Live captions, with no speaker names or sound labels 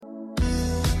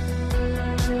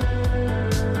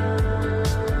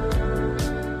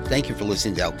Thank you for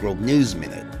listening to Elk Grove News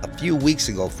Minute. A few weeks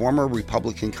ago, former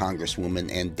Republican Congresswoman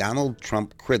and Donald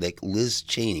Trump critic Liz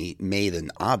Cheney made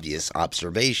an obvious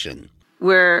observation.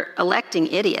 We're electing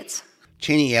idiots.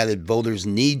 Cheney added voters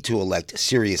need to elect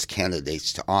serious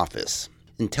candidates to office.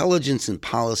 Intelligence and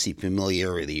policy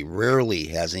familiarity rarely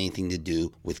has anything to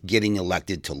do with getting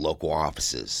elected to local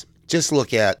offices. Just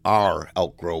look at our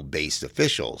Elk Grove-based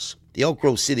officials. The Elk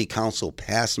Grove City Council,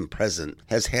 past and present,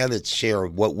 has had its share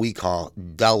of what we call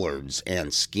dullards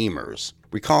and schemers.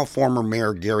 Recall former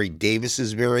Mayor Gary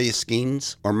Davis's various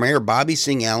schemes? Or Mayor Bobby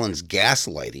Singh Allen's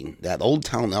gaslighting that Old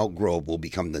Town Elk Grove will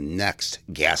become the next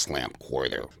gas lamp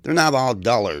quarter. They're not all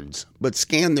dullards, but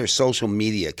scan their social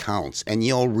media accounts and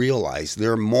you'll realize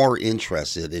they're more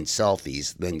interested in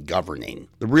selfies than governing.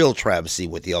 The real travesty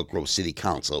with the Elk Grove City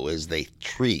Council is they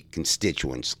treat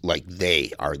constituents like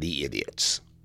they are the idiots.